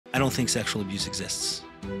I don't think sexual abuse exists.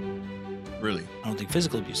 Really? I don't think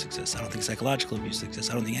physical abuse exists. I don't think psychological abuse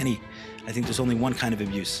exists. I don't think any. I think there's only one kind of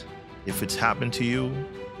abuse. If it's happened to you,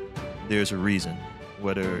 there's a reason,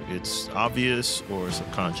 whether it's obvious or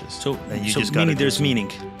subconscious. So, and you so just meaning gotta there's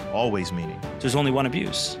meaning. Always meaning. There's only one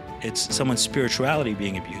abuse. It's someone's spirituality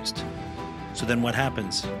being abused. So then what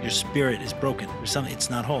happens? Your spirit is broken. There's something, it's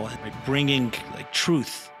not whole. By bringing like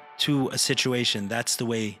truth to a situation, that's the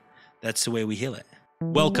way we heal it.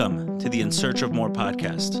 Welcome to the In Search of More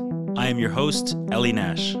podcast. I am your host,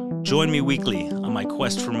 Nash. Join me weekly on my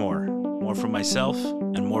quest for more from myself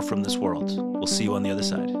and more from this world. We'll see you on the other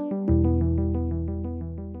side.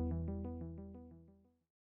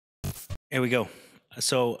 Here we go.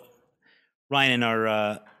 So, Ryan, in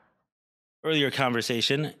our earlier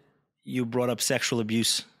conversation, you brought up sexual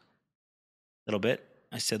abuse a little bit.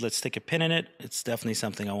 I said, let's stick a pin in it. It's definitely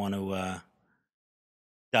something I want to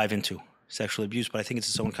dive into, sexual abuse, but I think it's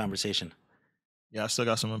its own conversation. Yeah, I still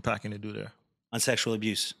got some unpacking to do there. On sexual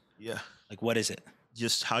abuse? Yeah. Like, what is it?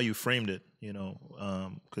 Just how you framed it,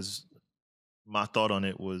 because my thought on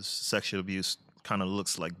it was sexual abuse kind of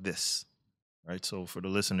looks like this, right? So for the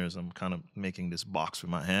listeners, I'm kind of making this box with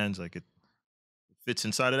my hands. Like it fits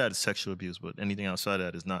inside of that is sexual abuse, but anything outside of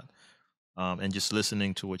that is not. And just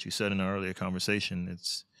listening to what you said in our earlier conversation,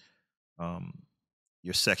 it's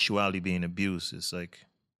your sexuality being abused is like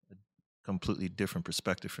a completely different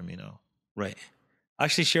perspective for me now. Right. I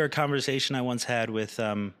actually share a conversation I once had with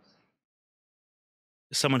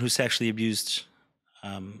someone who sexually abused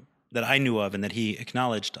that I knew of and that he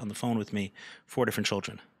acknowledged on the phone with me 4 different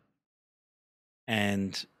children.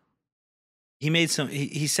 And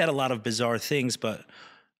he said a lot of bizarre things, but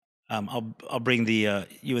I'll bring the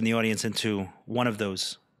you and the audience into one of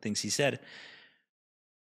those things he said.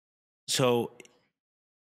 So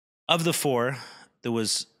of the 4, there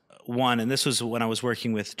was one, and this was when I was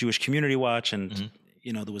working with Jewish Community Watch, and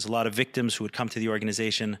there was a lot of victims who would come to the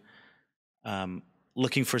organization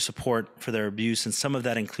looking for support for their abuse, and some of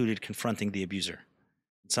that included confronting the abuser.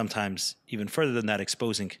 Sometimes even further than that,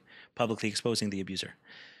 publicly exposing the abuser.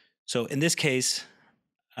 So in this case,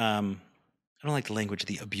 I don't like the language,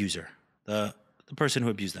 the abuser, the person who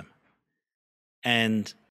abused them.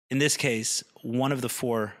 And in this case, one of the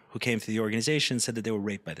 4 who came to the organization said that they were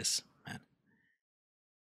raped by this man.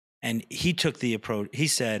 And he took the approach, he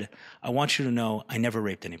said, I want you to know I never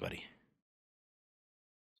raped anybody.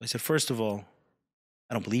 So I said, first of all,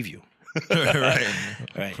 I don't believe you.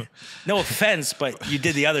 Right. No offense, but you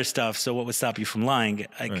did the other stuff, so what would stop you from lying?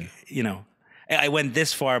 I went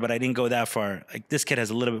this far, but I didn't go that far. Like, this kid has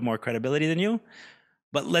a little bit more credibility than you.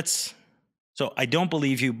 But so I don't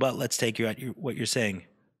believe you, but let's take you at what you're saying.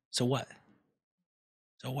 So what?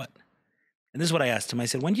 So what? And this is what I asked him. I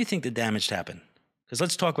said, when do you think the damage happened? Because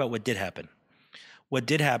let's talk about what did happen. What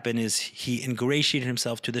did happen is he ingratiated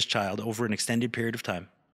himself to this child over an extended period of time,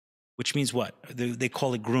 which means what? They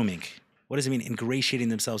call it grooming. What does it mean, ingratiating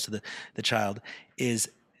themselves to the child? Is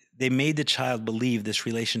they made the child believe this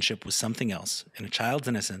relationship was something else. In a child's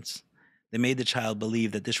innocence, they made the child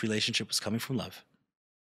believe that this relationship was coming from love.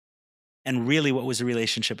 And really, what was the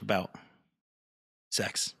relationship about?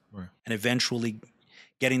 Sex. Right. And eventually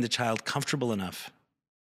getting the child comfortable enough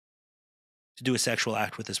to do a sexual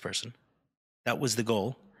act with this person. That was the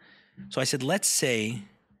goal. So I said, let's say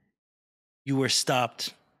you were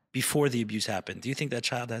stopped before the abuse happened. Do you think that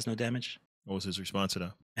child has no damage? What was his response to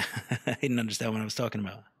that? I didn't understand what I was talking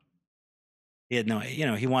about. He had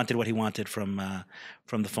he wanted what he wanted from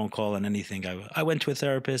the phone call and anything. I went to a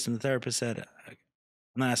therapist, and the therapist said, I'm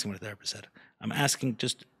not asking what a therapist said. I'm asking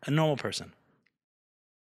just a normal person.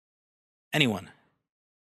 Anyone.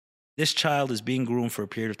 This child is being groomed for a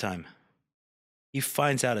period of time. He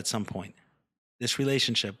finds out at some point this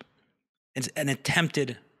relationship is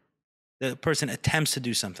the person attempts to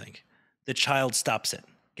do something. The child stops it,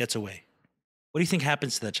 gets away. What do you think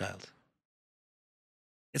happens to that child?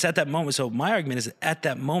 It's at that moment. So my argument is at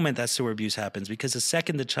that moment that sewer abuse happens, because the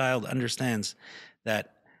second the child understands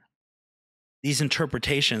that these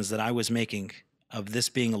interpretations that I was making of this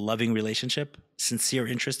being a loving relationship, sincere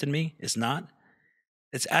interest in me, is not,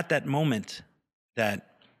 it's at that moment that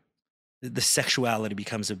the sexuality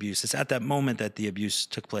becomes abuse. It's at that moment that the abuse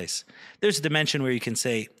took place. There's a dimension where you can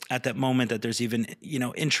say at that moment that there's even,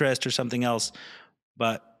 interest or something else,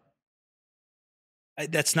 but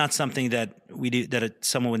that's not something that we do, that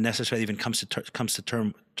someone would necessarily even comes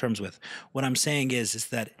to terms with. What I'm saying is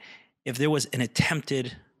that if there was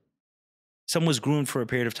someone was groomed for a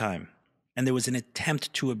period of time, and there was an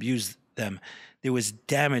attempt to abuse them, there was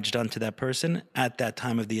damage done to that person at that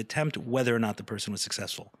time of the attempt, whether or not the person was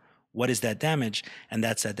successful. What is that damage? And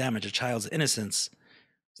that's that damage. A child's innocence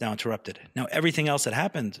It's now interrupted. Now, everything else that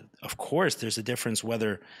happened, of course, there's a difference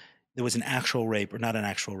whether there was an actual rape or not an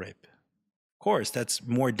actual rape. Of course, that's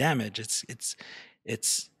more damage. It's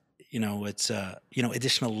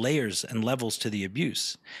additional layers and levels to the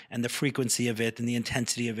abuse, and the frequency of it and the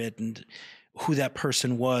intensity of it and who that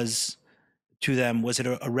person was to them. Was it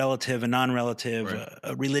a relative, a non-relative, Right.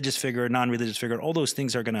 a religious figure, a non-religious figure? All those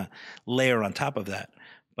things are going to layer on top of that.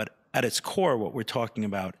 But at its core, what we're talking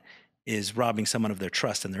about is robbing someone of their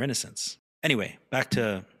trust and their innocence. Anyway, back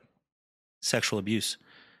to sexual abuse.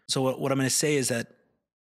 So what I'm going to say is that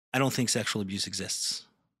I don't think sexual abuse exists.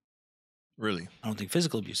 Really? I don't think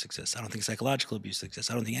physical abuse exists. I don't think psychological abuse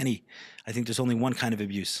exists. I think there's only one kind of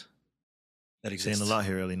abuse that exists. Saying a lot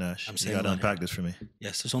here, Ellie Nash. I'm You saying got to a lot unpack here. this for me.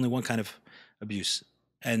 Yes, there's only one kind of abuse.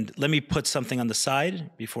 And let me put something on the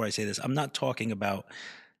side before I say this. I'm not talking about,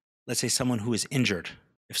 let's say, someone who is injured.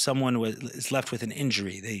 If someone is left with an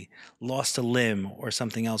injury, they lost a limb or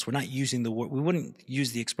something else, we're not using the word, we wouldn't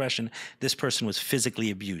use the expression, this person was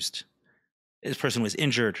physically abused. This person was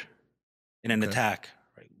injured in an attack.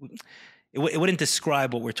 Right? It wouldn't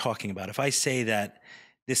describe what we're talking about. If I say that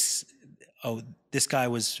this guy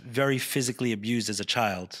was very physically abused as a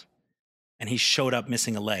child and he showed up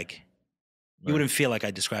missing a leg, you wouldn't feel like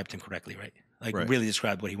I described him correctly, right? Like really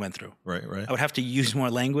described what he went through. Right. I would have to use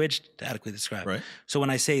more language to adequately describe. Right. So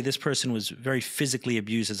when I say this person was very physically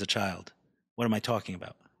abused as a child, what am I talking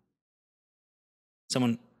about?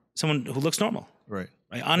 Someone who looks normal. Right.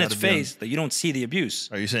 On its face, that you don't see the abuse.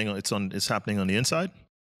 Are you saying it's happening on the inside?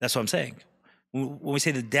 That's what I'm saying. When we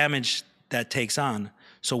say the damage that takes on,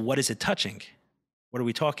 so what is it touching? What are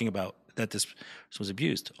we talking about that this was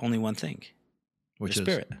abused? Only one thing. Which the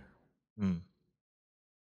spirit.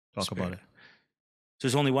 Talk Spirit. about it. So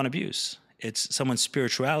there's only one abuse. It's someone's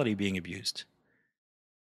spirituality being abused.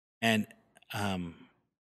 And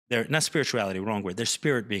they're not spirituality, wrong word. Their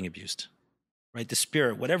spirit being abused, right? The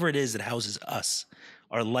spirit, whatever it is that houses us,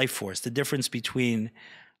 our life force, the difference between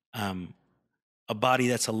a body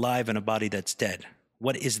that's alive and a body that's dead.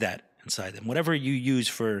 What is that inside them? Whatever you use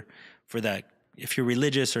for that, if you're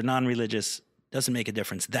religious or non-religious, doesn't make a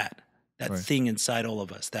difference. That thing inside all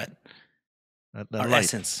of us, that our light.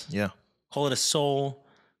 essence. Yeah. Call it a soul,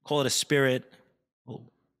 call it a spirit. Well,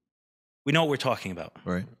 we know what we're talking about.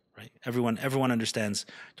 Right. Right. Everyone understands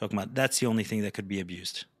talking about that's the only thing that could be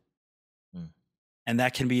abused. And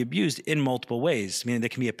that can be abused in multiple ways. Meaning there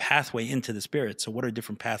can be a pathway into the spirit. So what are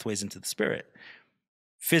different pathways into the spirit?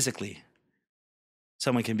 Physically,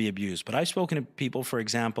 someone can be abused. But I've spoken to people, for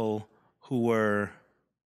example, who were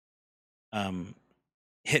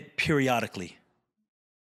hit periodically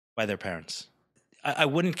by their parents. I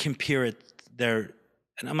wouldn't compare it there,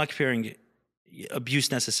 and I'm not comparing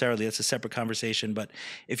abuse necessarily, that's a separate conversation, but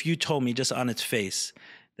if you told me just on its face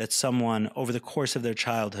that someone over the course of their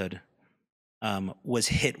childhood was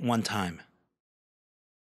hit one time,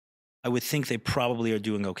 I would think they probably are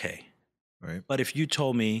doing okay. Right. But if you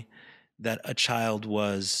told me that a child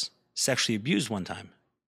was sexually abused one time,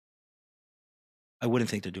 I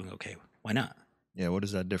wouldn't think they're doing okay. Why not? Yeah, what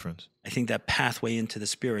is that difference? I think that pathway into the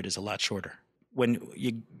spirit is a lot shorter. When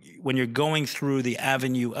you're going through the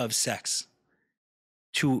avenue of sex,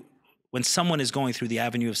 when someone is going through the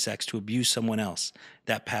avenue of sex to abuse someone else,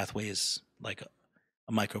 that pathway is like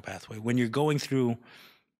a micro pathway. When you're going through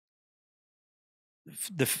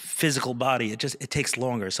the physical body, it takes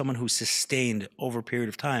longer. Someone who's sustained over a period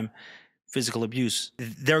of time physical abuse,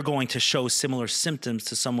 they're going to show similar symptoms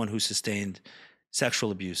to someone who sustained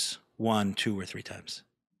sexual abuse 1, 2, or 3 times.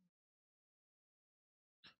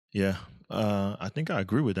 Yeah, I think I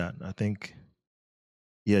agree with that. I think,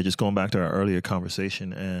 just going back to our earlier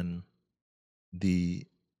conversation and the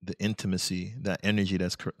intimacy, that energy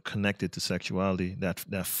that's connected to sexuality,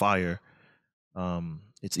 that fire,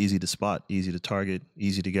 it's easy to spot, easy to target,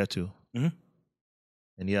 easy to get to. Mm-hmm.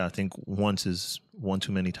 And I think once is one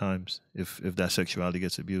too many times if that sexuality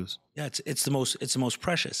gets abused. Yeah, it's the most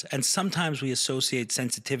precious. And sometimes we associate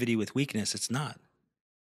sensitivity with weakness. It's not.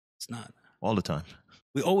 It's not. All the time.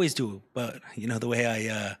 We always do, but the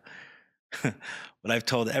way what I've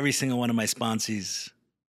told every single one of my sponsees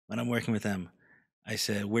when I'm working with them, I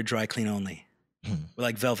said, we're dry clean only. We're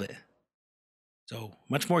like velvet. So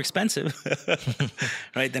much more expensive,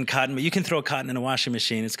 right, than cotton. But you can throw cotton in a washing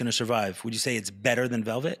machine, it's going to survive. Would you say it's better than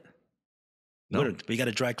velvet? No. Wouldn't, but you got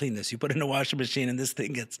to dry clean this. You put it in a washing machine and this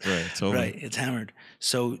thing gets, it's over. Right, it's hammered.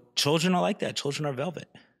 So children are like that. Children are velvet.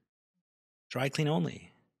 Dry clean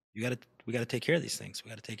only. We got to take care of these things. We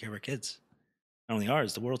got to take care of our kids. Not only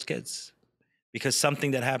ours, the world's kids. Because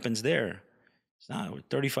something that happens there, it's not, we're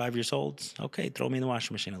 35 years old. Okay, throw me in the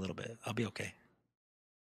washing machine a little bit. I'll be okay.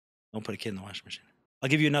 Don't put a kid in the washing machine. I'll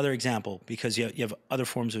give you another example because you have other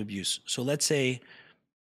forms of abuse. So let's say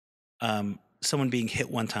someone being hit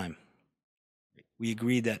one time. We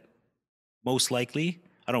agreed that most likely,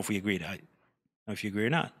 I don't know if we agreed, I don't know if you agree or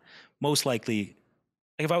not, most likely,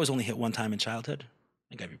 like if I was only hit one time in childhood, I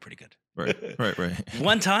think I'd be pretty good. Right.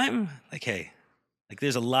 One time, like, hey, like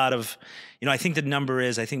there's a lot of, I think the number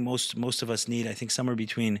is, I think most of us need, I think somewhere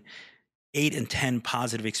between 8 and 10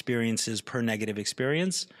 positive experiences per negative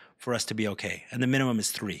experience for us to be okay. And the minimum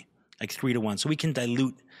is 3, like 3 to 1. So we can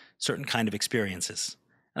dilute certain kind of experiences.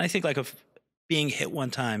 And I think like if being hit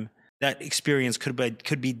one time, that experience could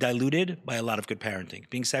be diluted by a lot of good parenting.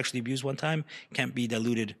 Being sexually abused one time can't be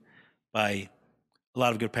diluted by a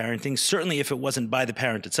lot of good parenting. Certainly if it wasn't by the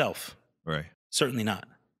parent itself. Right. Certainly not.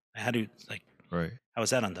 Right. How is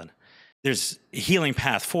that undone? There's a healing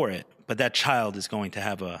path for it, but that child is going to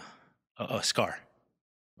have a scar.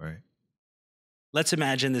 Right. Let's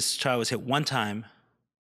imagine this child was hit one time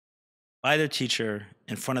by their teacher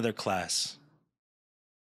in front of their class,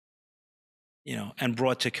 and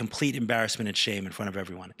brought to complete embarrassment and shame in front of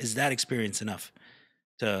everyone. Is that experience enough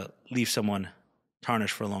to leave someone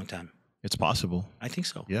tarnished for a long time? It's possible. I think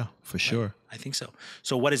so. Yeah, for sure. I think so.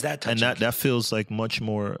 So what is that touching? And that feels like much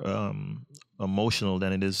more emotional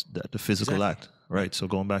than it is the physical act. Right. So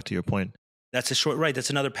going back to your point. That's that's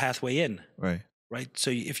another pathway in. Right. Right.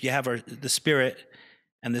 So if you have the spirit,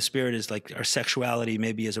 and the spirit is like our sexuality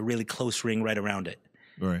maybe is a really close ring right around it.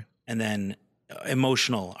 Right. And then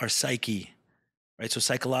emotional, our psyche, right? So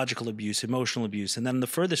psychological abuse, emotional abuse. And then the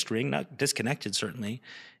furthest ring, not disconnected certainly,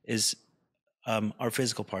 is our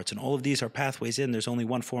physical parts. And all of these are pathways in. There's only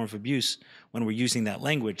one form of abuse when we're using that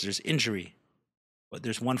language. There's injury, but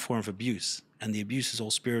there's one form of abuse. And the abuse is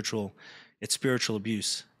all spiritual. It's spiritual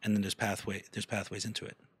abuse. And then there's pathways into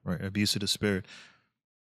it. Right. Abuse of the spirit.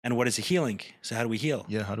 And what is the healing? So how do we heal?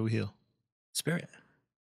 Yeah, how do we heal? Spirit.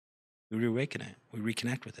 We reawaken it. We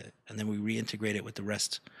reconnect with it. And then we reintegrate it with the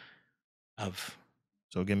rest of...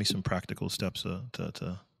 So give me some practical steps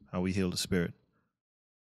to how we heal the spirit.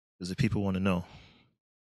 Because the people want to know.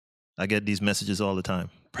 I get these messages all the time.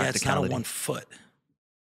 Yeah, it's not on one foot.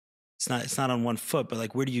 It's not on one foot, but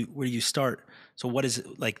like where do you start? So what is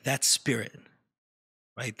it like that spirit?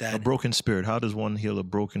 Right? That a broken spirit. How does one heal a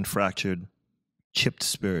broken, fractured, chipped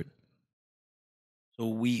spirit? So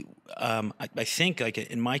we I think like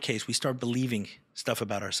in my case, we start believing stuff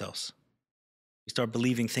about ourselves. We start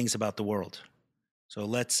believing things about the world. So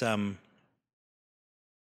let's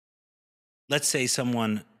say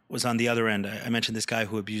someone was on the other end. I mentioned this guy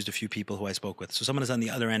who abused a few people who I spoke with. So someone is on the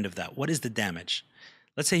other end of that. What is the damage?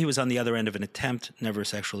 Let's say he was on the other end of an attempt, never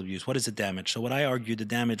sexual abuse. What is the damage? So what I argued the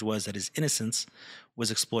damage was that his innocence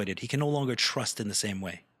was exploited. He can no longer trust in the same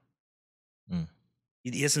way. Mm.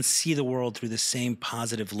 He doesn't see the world through the same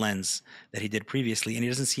positive lens that he did previously, and he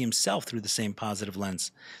doesn't see himself through the same positive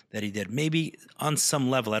lens that he did. Maybe on some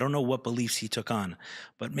level, I don't know what beliefs he took on,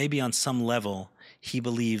 but maybe on some level, he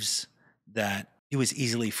believes that he was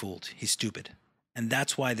easily fooled. He's stupid. And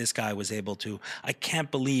that's why this guy was able to, I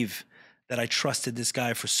can't believe that I trusted this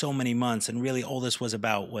guy for so many months, and really all this was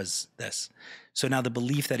about was this. So now the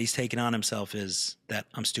belief that he's taken on himself is that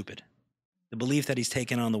I'm stupid. The belief that he's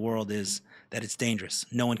taken on the world is that it's dangerous.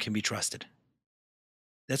 No one can be trusted.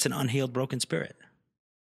 That's an unhealed, broken spirit.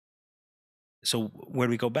 So where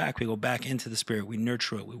do we go back? We go back into the spirit. We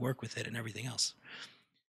nurture it. We work with it and everything else.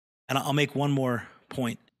 And I'll make one more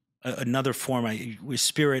point. Another form, with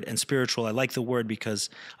spirit and spiritual, I like the word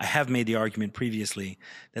because I have made the argument previously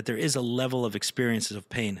that there is a level of experiences of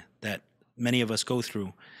pain that many of us go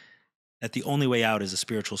through, that the only way out is a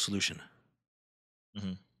spiritual solution.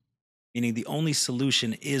 Mm-hmm. Meaning the only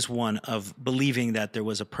solution is one of believing that there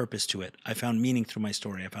was a purpose to it. I found meaning through my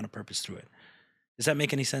story. I found a purpose through it. Does that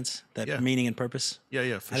make any sense? That meaning and purpose?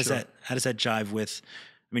 Yeah, for sure. How does that jive with,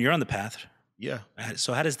 I mean, you're on the path. Yeah.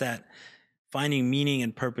 So how does that, finding meaning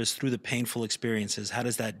and purpose through the painful experiences, how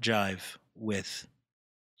does that jive with?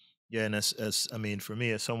 Yeah, and as I mean, for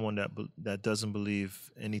me, as someone that doesn't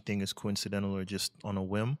believe anything is coincidental or just on a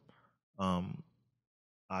whim,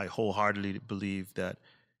 I wholeheartedly believe that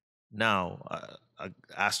now,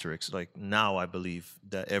 asterisk, like now I believe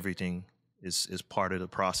that everything is part of the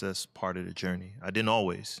process, part of the journey. I didn't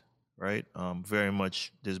always, right? Very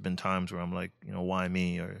much, there's been times where I'm like, why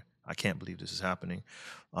me? Or I can't believe this is happening.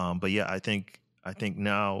 But yeah, I think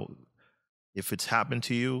now, if it's happened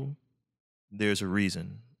to you, there's a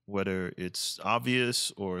reason, whether it's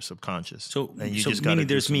obvious or subconscious. So, and you just meaning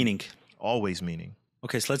there's meaning. Always meaning.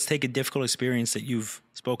 Okay, so let's take a difficult experience that you've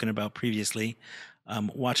spoken about previously,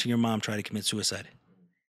 watching your mom try to commit suicide.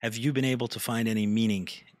 Have you been able to find any meaning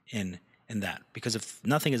in that? Because if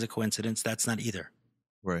nothing is a coincidence, that's not either.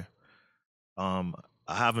 Right.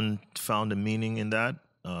 I haven't found a meaning in that,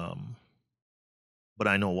 but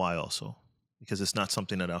I know why also, because it's not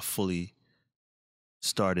something that I fully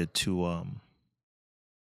started to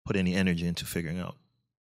put any energy into figuring out.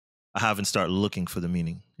 I haven't started looking for the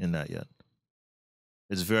meaning in that yet.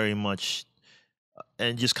 It's very much,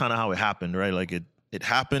 and just kind of how it happened, right? Like it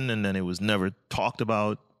happened, and then it was never talked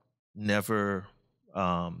about, never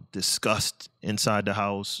discussed inside the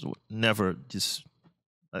house, never just,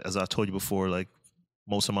 as I told you before, like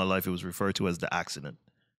most of my life it was referred to as the accident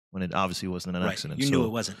when it obviously wasn't an Right. accident. You so, knew it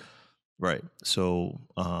wasn't. Right. So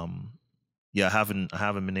yeah, I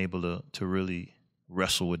haven't been able to really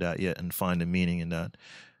wrestle with that yet and find a meaning in that.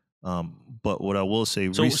 But what I will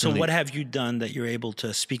say So recently, what have you done that you're able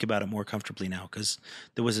to speak about it more comfortably now? Because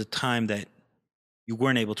there was a time that you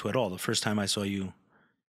weren't able to at all. The first time I saw you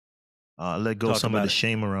let go talk some of about the it.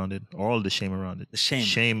 shame around it, or all of the shame around it. The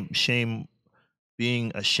shame. Shame,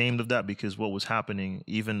 being ashamed of that, because what was happening,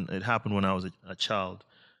 even it happened when I was a child,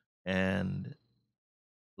 and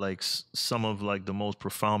like some of like the most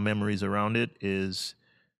profound memories around it is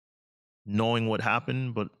knowing what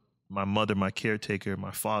happened, but my mother, my caretaker,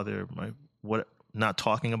 my father, my what, not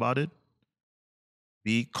talking about it,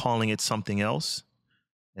 B, calling it something else,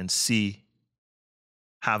 and C,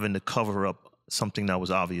 having to cover up something that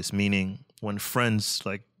was obvious. Meaning, when friends,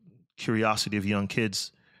 like curiosity of young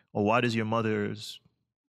kids, oh, why does your mother's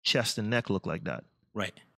chest and neck look like that?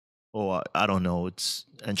 Right. Oh, I don't know.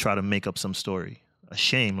 And try to make up some story. A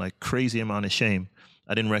shame, like crazy amount of shame.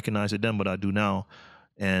 I didn't recognize it then, but I do now.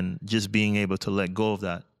 And just being able to let go of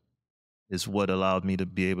that is what allowed me to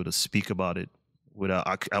be able to speak about it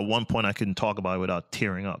without. At one point, I couldn't talk about it without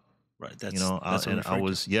tearing up. Right. That's You know, that's what and I referring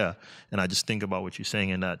was, yeah. And I just think about what you're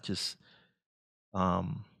saying, and that just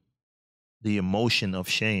the emotion of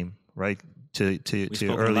shame, right? To We've your spoken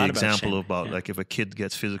a early lot about example shame. about Yeah. like if a kid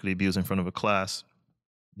gets physically abused in front of a class,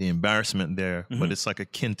 the embarrassment there, but Mhm. it's like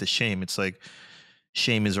akin to shame. It's like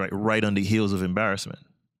shame is right on the heels of embarrassment,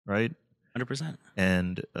 right? 100%.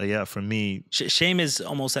 And yeah, for me, Shame is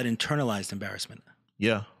almost that internalized embarrassment.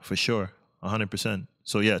 yeah, for sure, 100%.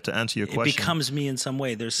 So yeah, to answer your It question, becomes me in some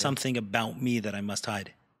way. There's yeah, something about me that I must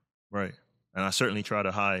hide. right, and I certainly try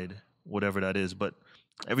to hide whatever that is, but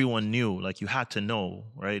everyone knew, like you had to know,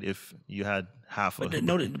 right? If you had half a But brain.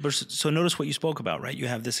 notice what you spoke about, right? You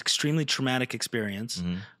have this extremely traumatic experience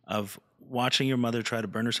Mm-hmm, of watching your mother try to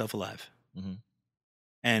burn herself alive. mm-hmm,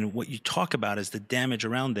 And what you talk about is the damage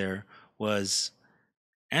around there was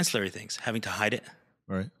ancillary things, having to hide it,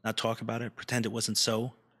 right, not talk about it, pretend it wasn't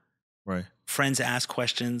so. right, Friends ask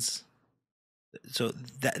questions. So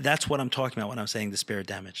that's what I'm talking about when I'm saying the spirit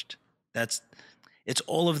damaged. That's it's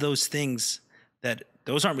all of those things that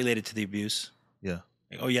those aren't related to the abuse. yeah,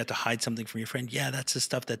 Like, oh, you have to hide something from your friend. Yeah, that's the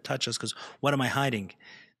stuff that touches us because what am I hiding?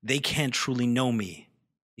 They can't truly know me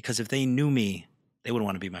because if they knew me, they wouldn't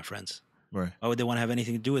want to be my friends. right, Why would they want to have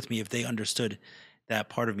anything to do with me if they understood that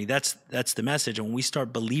part of me? That's the message. And when we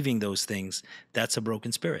start believing those things, that's a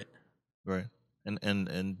broken spirit. right,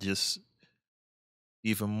 and just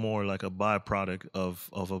even more like a byproduct of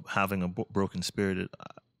having a broken spirit.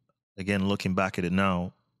 Again, looking back at it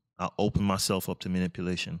now, I opened myself up to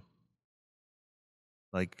manipulation.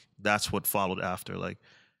 Like that's what followed after. Like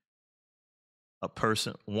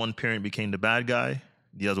one parent became the bad guy,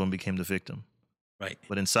 the other one became the victim. Right.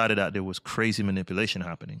 But inside of that, there was crazy manipulation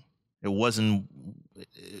happening. It wasn't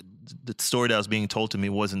the story that was being told to me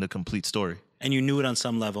wasn't the complete story. And you knew it on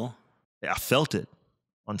some level. I felt it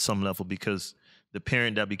on some level because the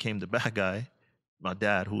parent that became the bad guy, my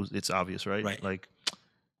dad, who's it's obvious, right? Right. Like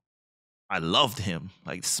I loved him.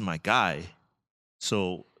 Like this is my guy.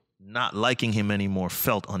 So not liking him anymore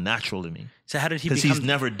felt unnatural to me. So how did he because become? he's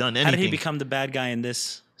never done anything. How did he become the bad guy in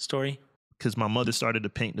this story? Because my mother started to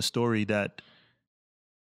paint the story that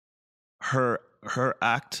her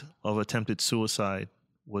act of attempted suicide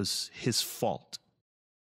was his fault.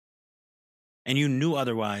 And you knew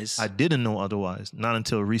otherwise. I didn't know otherwise. Not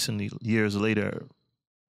until recently, years later,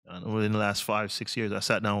 within the last 5-6 years, I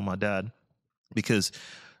sat down with my dad because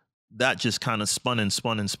that just kind of spun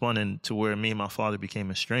to where me and my father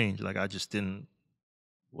became estranged. Like I just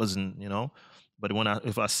wasn't, you know. But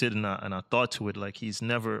if I sit and I thought to it, like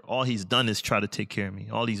all he's done is try to take care of me.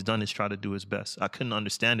 All he's done is try to do his best. I couldn't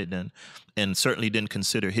understand it then, and certainly didn't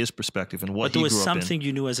consider his perspective and what but there he was grew up in. something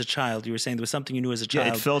you knew as a child. You were saying there was something you knew as a child.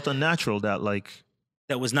 Yeah, it felt unnatural that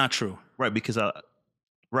that was not true. Right, because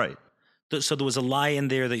right. So there was a lie in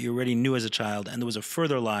there that you already knew as a child, and there was a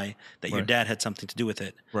further lie that your Right. dad had something to do with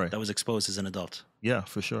it. Right. That was exposed as an adult. Yeah,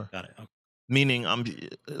 for sure. Got it. Okay. Meaning,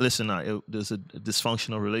 listen. There's a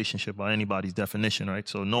dysfunctional relationship by anybody's definition, right?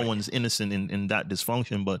 So no Right. one's innocent in that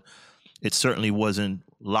dysfunction, but it certainly wasn't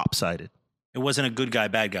lopsided, It wasn't a good guy,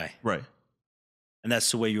 bad guy. right? And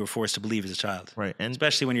that's the way you were forced to believe as a child, Right, and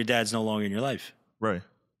especially when your dad's no longer in your life. right,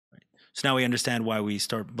 So now we understand why we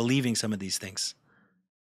start believing some of these things.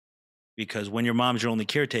 Because when your mom's your only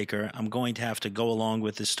caretaker, I'm going to have to go along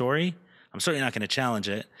with this story. I'm certainly not going to challenge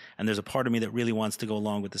it. And there's a part of me that really wants to go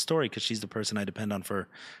along with the story because she's the person I depend on for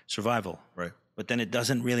survival. right. But then it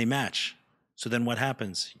doesn't really match. So then what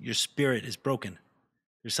happens? Your spirit is broken.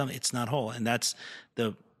 There's something, it's not whole. And that's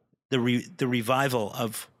the revival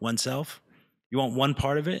of oneself. You want one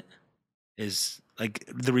part of it is like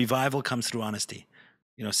the revival comes through honesty.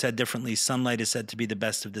 You know, said differently, sunlight is said to be the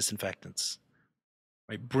best of disinfectants.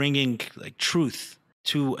 Right? Bringing like truth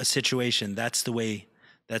to a situation, that's the way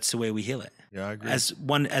we heal it. Yeah, I agree. As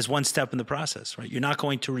one step in the process, right? You're not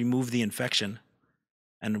going to remove the infection.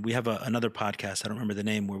 And we have another podcast, I don't remember the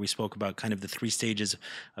name, where we spoke about kind of the 3 stages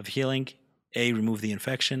of healing. A, remove the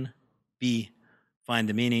infection. B, find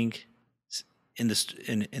the meaning in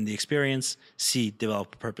the experience. C,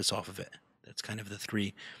 develop a purpose off of it. That's kind of the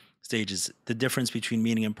 3 stages. The difference between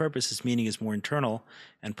meaning and purpose is meaning is more internal,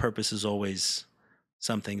 and purpose is always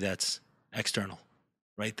something that's external,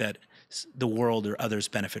 right? That the world or others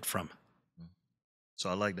benefit from. So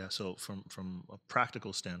I like that. So from a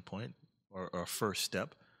practical standpoint, or our first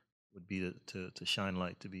step would be to shine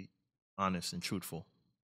light, to be honest and truthful.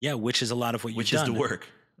 Yeah, which is a lot of what you've Which done. is the work,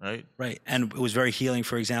 right? Right. And it was very healing,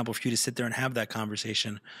 for example, for you to sit there and have that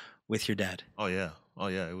conversation with your dad. Oh yeah.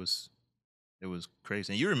 It was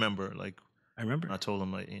crazy. And you remember, like, I remember. I told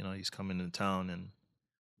him, like, he's coming to town, and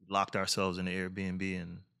we locked ourselves in the Airbnb,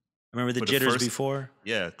 and I remember the for the jitters first- before.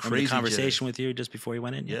 yeah, Remember crazy the conversation jitters. with you just before you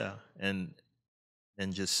went in. Yeah, and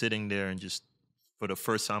just sitting there and just for the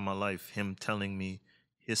first time in my life, him telling me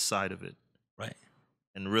his side of it, Right.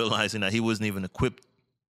 and realizing that he wasn't even equipped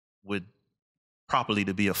with properly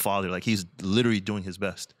to be a father. Like, he's literally doing his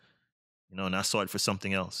best, and I saw it for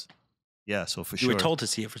something else. Yeah, so for You sure. were told to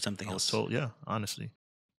see it for something I was else. told, yeah, honestly.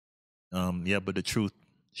 Yeah, but the truth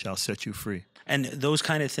shall set you free. And those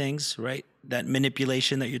kind of things, right? That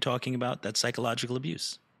manipulation that you're talking about, that's psychological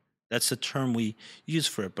abuse. That's the term we use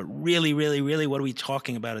for it. But really, really, really, what are we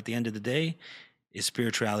talking about at the end of the day is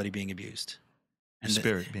spirituality being abused. And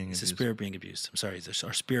spirit being abused. abused. The spirit being abused. I'm sorry, it's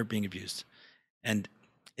our spirit being abused. And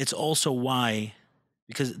it's also why,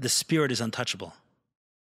 because the spirit is untouchable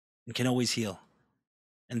and can always heal.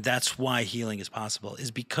 And that's why healing is possible,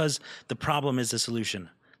 is because the problem is the solution.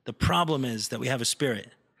 The problem is that we have a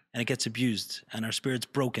spirit and it gets abused and our spirit's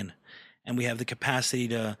broken and we have the capacity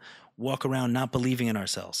to walk around not believing in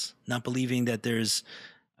ourselves, not believing that there's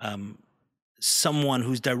someone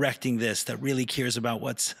who's directing this that really cares about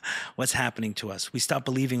what's happening to us. We stop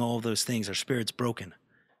believing all of those things. Our spirit's broken,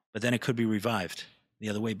 but then it could be revived the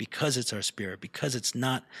other way because it's our spirit, because it's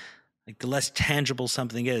not like the less tangible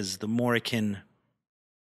something is, the more it can,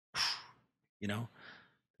 the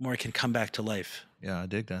more it can come back to life. Yeah, I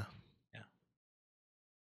dig that. Yeah.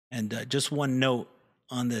 And just one note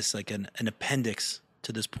on this, like an appendix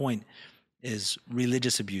to this point, is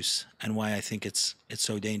religious abuse and why I think it's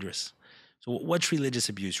so dangerous. So what's religious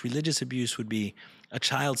abuse? Religious abuse would be a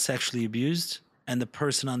child sexually abused, and the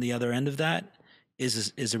person on the other end of that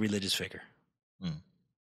is a religious figure. Mm.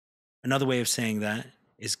 Another way of saying that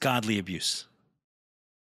is godly abuse.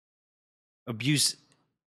 Abuse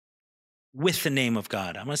with the name of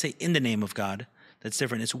God. I'm going to say in the name of God. That's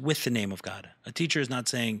different. It's with the name of God. A teacher is not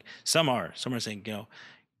saying, some are saying,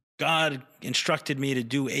 God instructed me to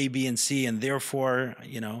do A, B, and C, and therefore,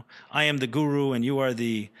 I am the guru and you are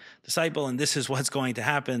the disciple, and this is what's going to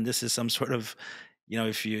happen. This is some sort of,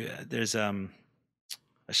 there's a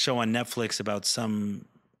show on Netflix about some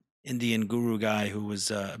Indian guru guy who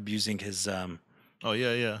was abusing his, oh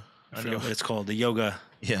yeah, I forget what it's called, the yoga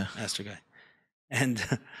master guy. And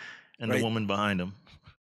right? The woman behind him.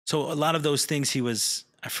 So a lot of those things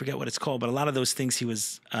I forget what it's called, but a lot of those things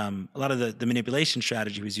a lot of the manipulation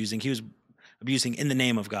strategy he was abusing in the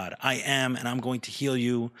name of God. I am, and I'm going to heal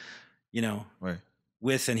you, right.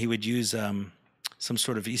 And he would use some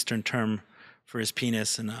sort of Eastern term for his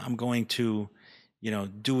penis, and I'm going to,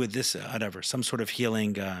 do with this, whatever, some sort of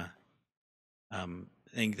healing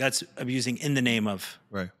thing. That's abusing in the name of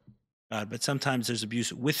God. But sometimes there's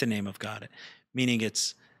abuse with the name of God, meaning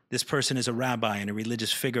this person is a rabbi and a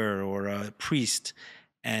religious figure or a priest,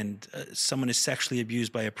 and someone is sexually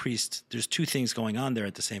abused by a priest. There's 2 things going on there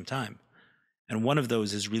at the same time. And one of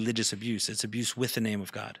those is religious abuse. It's abuse with the name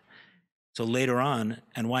of God. So later on,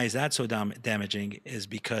 and why is that so damaging, is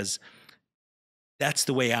because that's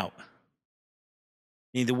the way out.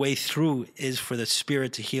 The way through is for the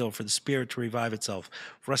spirit to heal, for the spirit to revive itself,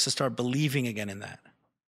 for us to start believing again in that.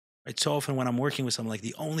 Right? So often when I'm working with someone, like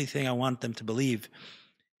the only thing I want them to believe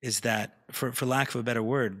is that, for lack of a better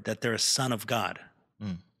word, that they're a son of God,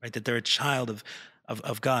 right? That they're a child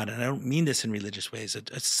of God. And I don't mean this in religious ways,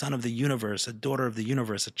 a son of the universe, a daughter of the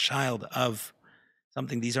universe, a child of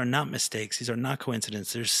something. These are not mistakes. These are not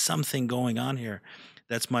coincidences. There's something going on here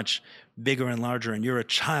that's much bigger and larger, and you're a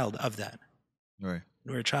child of that. Right.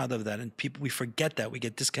 We're a child of that, and we forget that. We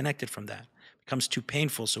get disconnected from that. It becomes too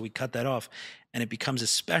painful, so we cut that off, and it becomes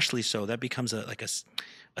especially so. That becomes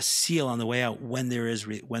a seal on the way out when there is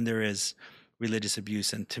religious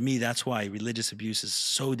abuse. And to me, that's why religious abuse is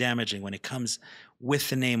so damaging when it comes with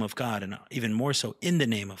the name of God, and even more so in the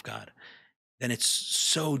name of God. Then it's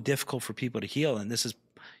so difficult for people to heal. And this is,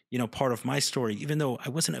 part of my story. Even though I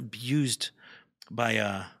wasn't abused by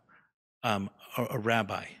a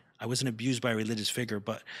rabbi, I wasn't abused by a religious figure,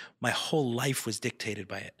 but my whole life was dictated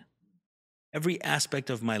by it. Every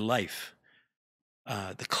aspect of my life,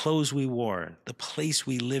 the clothes we wore, the place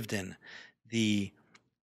we lived in, the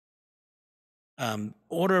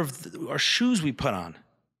order of our shoes we put on,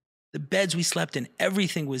 the beds we slept in,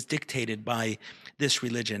 everything was dictated by this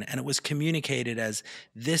religion. And it was communicated as,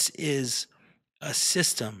 this is a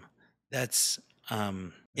system that's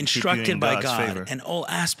instructed by God, favor. And all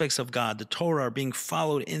aspects of God, the Torah, are being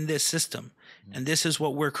followed in this system. And this is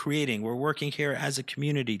what we're creating. We're working here as a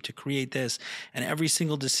community to create this. And every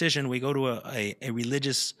single decision, we go to a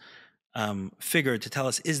religious figure to tell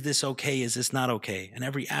us, is this okay? Is this not okay? And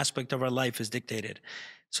every aspect of our life is dictated.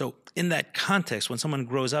 So in that context, when someone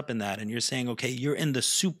grows up in that and you're saying, okay, you're in the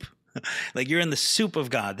soup, like you're in the soup of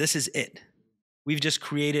God, this is it. We've just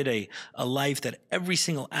created a life that every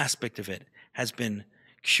single aspect of it has been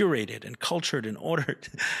curated and cultured and ordered,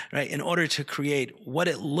 right? In order to create what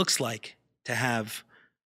it looks like to have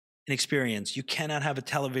an experience. You cannot have a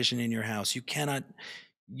television in your house. You cannot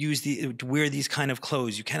wear these kind of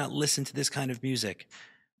clothes. You cannot listen to this kind of music.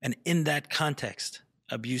 And in that context,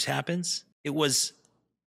 abuse happens. It was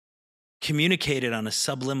communicated on a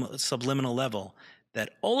subliminal level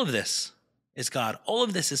that all of this is God. All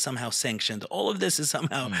of this is somehow sanctioned. All of this is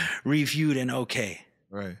somehow reviewed and okay.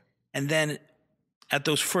 Right. And then at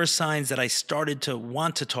those first signs that I started to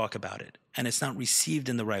want to talk about it, and it's not received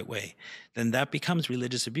in the right way, then that becomes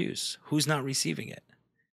religious abuse. Who's not receiving it?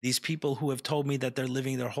 These people who have told me that they're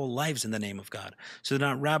living their whole lives in the name of God. So they're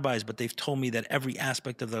not rabbis, but they've told me that every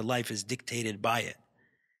aspect of their life is dictated by it.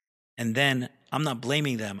 And then I'm not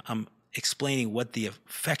blaming them. I'm explaining what the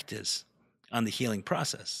effect is on the healing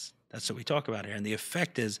process. That's what we talk about here. And the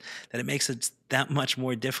effect is that it makes it that much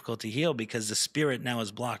more difficult to heal, because the spirit now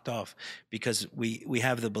is blocked off, because we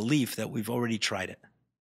have the belief that we've already tried it.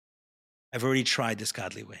 I've already tried this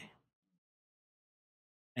godly way.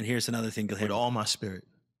 And here's another thing. With all my spirit.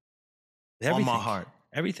 Everything. All my heart.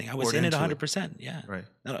 Everything. I was in it 100%. Yeah. Right.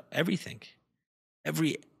 No, everything.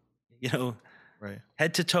 Every, right.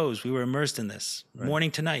 Head to toes. We were immersed in this, right.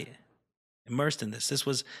 Morning to night. Immersed in this.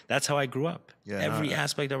 That's how I grew up. Yeah, every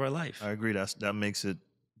aspect of our life. I agree. That makes it,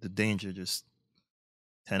 the danger, just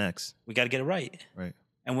 10x. We got to get it right. Right.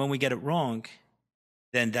 And when we get it wrong,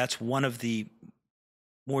 then that's one of the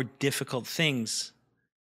more difficult things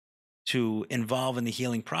to involve in the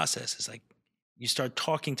healing process. It's like you start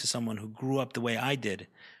talking to someone who grew up the way I did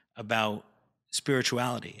about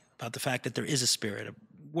spirituality, about the fact that there is a spirit,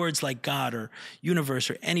 words like God or universe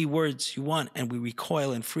or any words you want, and we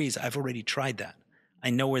recoil and freeze. I've already tried that. I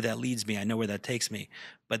know where that leads me. I know where that takes me.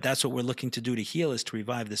 But that's what we're looking to do to heal, is to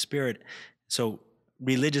revive the spirit. So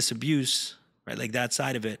religious abuse, right, like that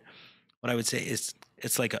side of it, what I would say is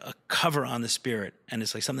it's like a cover on the spirit, and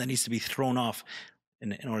it's like something that needs to be thrown off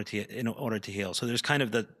in order to heal. So there's kind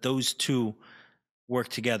of those two work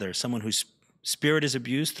together. Someone whose spirit is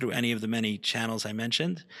abused through any of the many channels I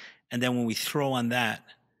mentioned, and then when we throw on that,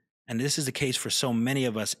 and this is the case for so many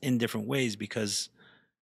of us in different ways, because,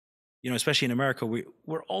 especially in America,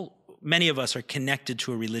 many of us are connected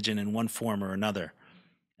to a religion in one form or another.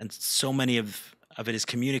 And so many of it is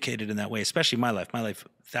communicated in that way, especially my life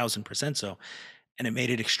 1,000% so. And it made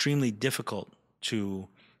it extremely difficult to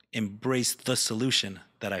embrace the solution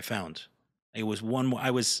that I found. It was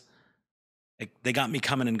they got me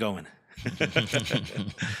coming and going,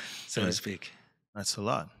 so to speak. That's a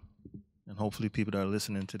lot. And hopefully people that are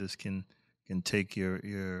listening to this can take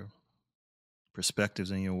your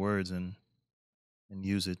perspectives and your words and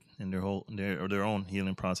use it in their own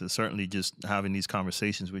healing process. Certainly just having these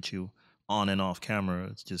conversations with you on and off camera,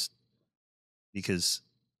 it's just because,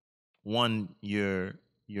 one, you're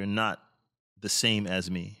not the same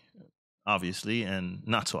as me. obviously, and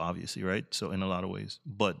not so obviously, right? So in a lot of ways,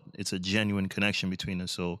 but it's a genuine connection between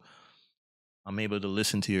us. So I'm able to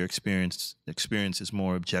listen to your experiences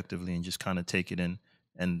more objectively and just kind of take it in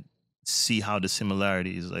and see how the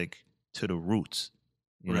similarity is like to the roots,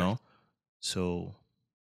 you Right. know? So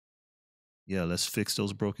yeah, let's fix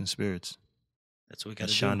those broken spirits. That's what we got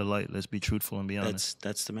Let's to shine do. the light. Let's be truthful and be honest.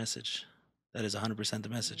 That's the message. That is 100% the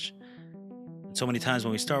message. And so many times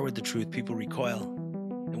when we start with the truth, people recoil.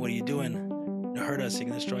 And what are you doing? You hurt us. You're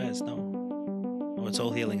gonna destroy us. No, it's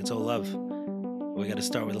all healing. It's all love. But we got to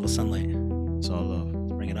start with a little sunlight. It's all love.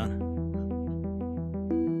 Let's bring it on.